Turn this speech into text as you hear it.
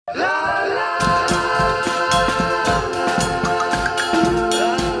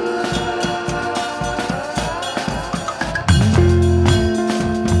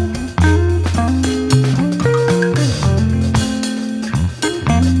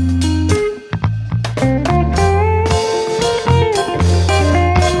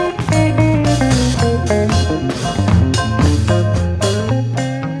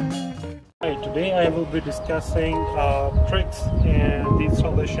discussing tricks and the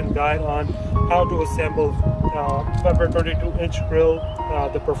installation guide on how to assemble Weber 22-inch grill,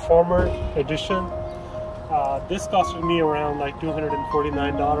 the Performer Edition. This costed me around like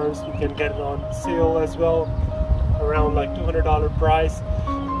 $249. You can get it on sale as well, around like $200 price.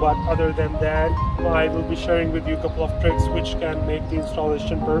 But other than that, I will be sharing with you a couple of tricks which can make the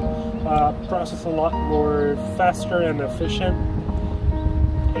installation process a lot more faster and efficient.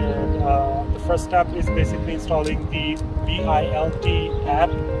 And the first step is basically installing the Vilt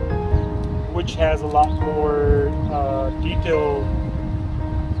app, which has a lot more detailed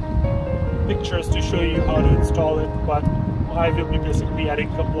pictures to show you how to install it, but I will be basically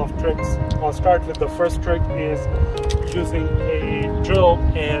adding a couple of tricks. I'll start with the first trick is using a drill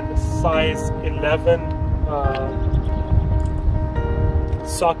and size 11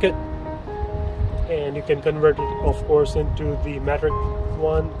 socket, and you can convert it of course into the metric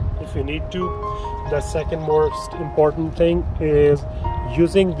one if you need to. The second most important thing is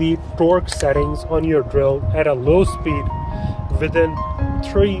using the torque settings on your drill at a low speed within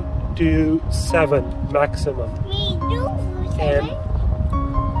 3 to 7 maximum.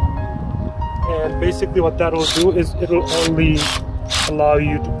 And basically what that will do is it will only allow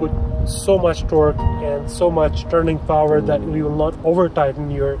you to put so much torque and so much turning power that you will not over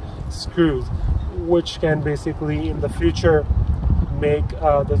tighten your screws, which can basically in the future make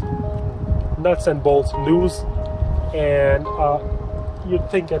the nuts and bolts loose and your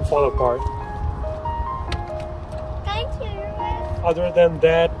thing can fall apart. Other than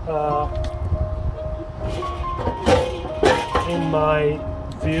that, in my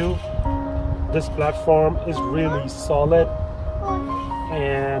view, this platform is really solid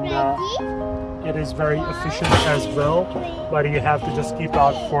and it is very efficient as well, but you have to just keep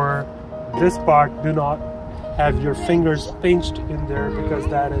out for this part. Do not have your fingers pinched in there, because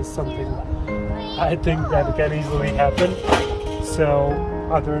that is something I think that can easily happen. So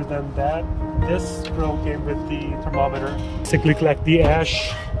other than that, this drill came with the thermometer. Basically collect the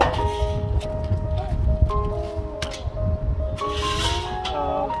ash.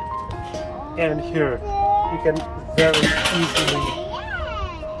 And here you can very easily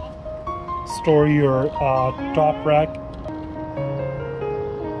store your top rack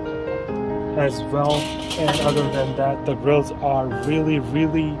as well. And other than that, the grills are really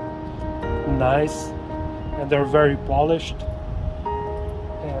nice and they're very polished,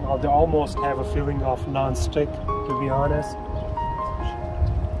 and they almost have a feeling of non-stick, to be honest.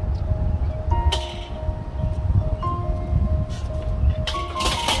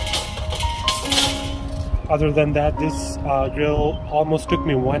 Other than that, this grill almost took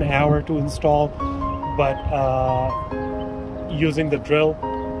me 1 hour to install, but using the drill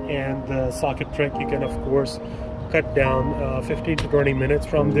and the socket trick, you can of course cut down 15 to 20 minutes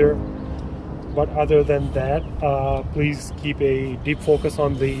from there. But other than that, please keep a deep focus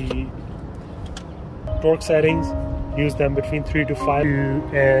on the torque settings. Use them between 3 to 5,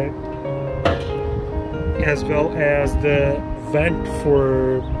 as well as the vent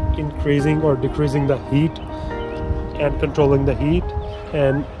for increasing or decreasing the heat and controlling the heat.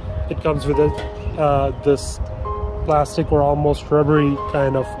 And it comes with this plastic or almost rubbery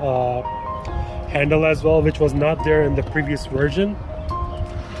kind of handle as well, which was not there in the previous version.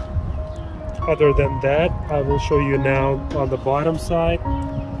 Other than that, I will show you now on the bottom side.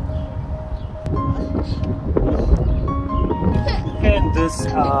 And this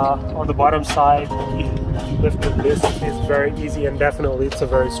on the bottom side, lifting this is very easy, and definitely it's a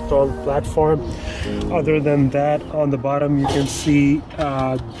very strong platform. Other than that, on the bottom you can see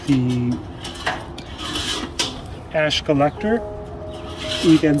the ash collector.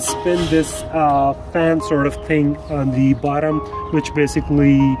 You can spin this fan sort of thing on the bottom, which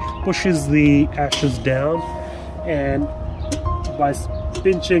basically pushes the ashes down, and by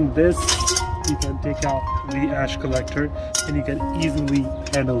pinching this you can take out the ash collector and you can easily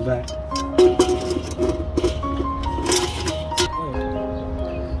handle that.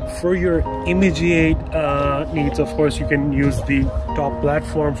 For your immediate needs, of course, you can use the top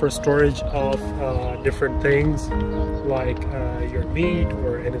platform for storage of different things like your meat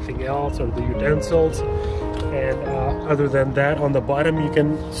or anything else, or the utensils. And other than that, on the bottom you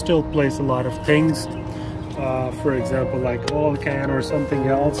can still place a lot of things, for example like oil can or something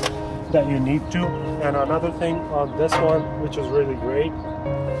else that you need to. And another thing on this one, which is really great,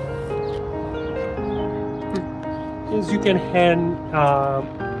 is you can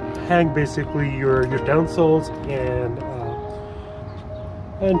hang basically your utensils and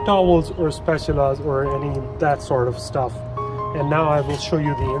towels or spatulas or any that sort of stuff. And now I will show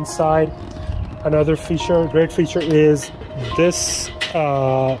you the inside. Another feature, great feature, is this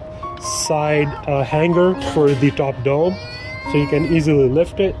side hanger for the top dome, so you can easily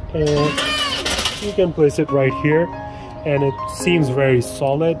lift it and you can place it right here, and it seems very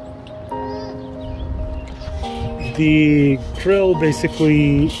solid. The grill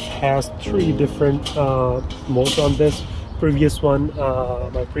basically has 3 different modes on this. Previous one,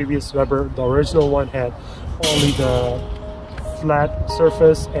 my previous Weber, the original one, had only the flat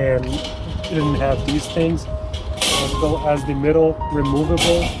surface and didn't have these things, as well as the middle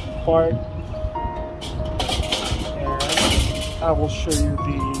removable part. And I will show you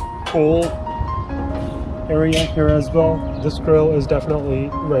the coal area here as well. This grill is definitely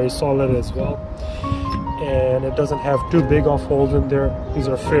very solid as well, and it doesn't have too big of holes in there. These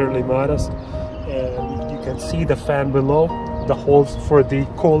are fairly modest, and you can see the fan below. The holes for the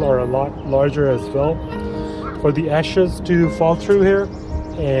coal are a lot larger as well, for the ashes to fall through here,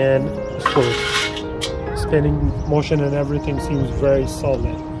 and of course spinning motion and everything seems very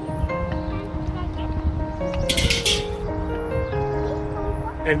solid.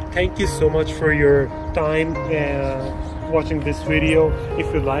 And thank you so much for your time watching this video.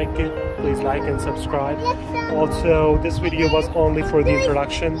 If you like it, please like and subscribe. Also, this video was only for the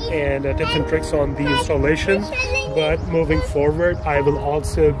introduction and tips and tricks on the installation, but moving forward I will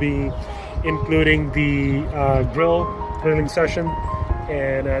also be including the grilling session,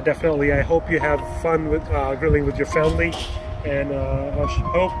 and definitely I hope you have fun with grilling with your family, and I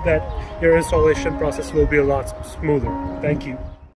hope that your installation process will be a lot smoother. Thank you.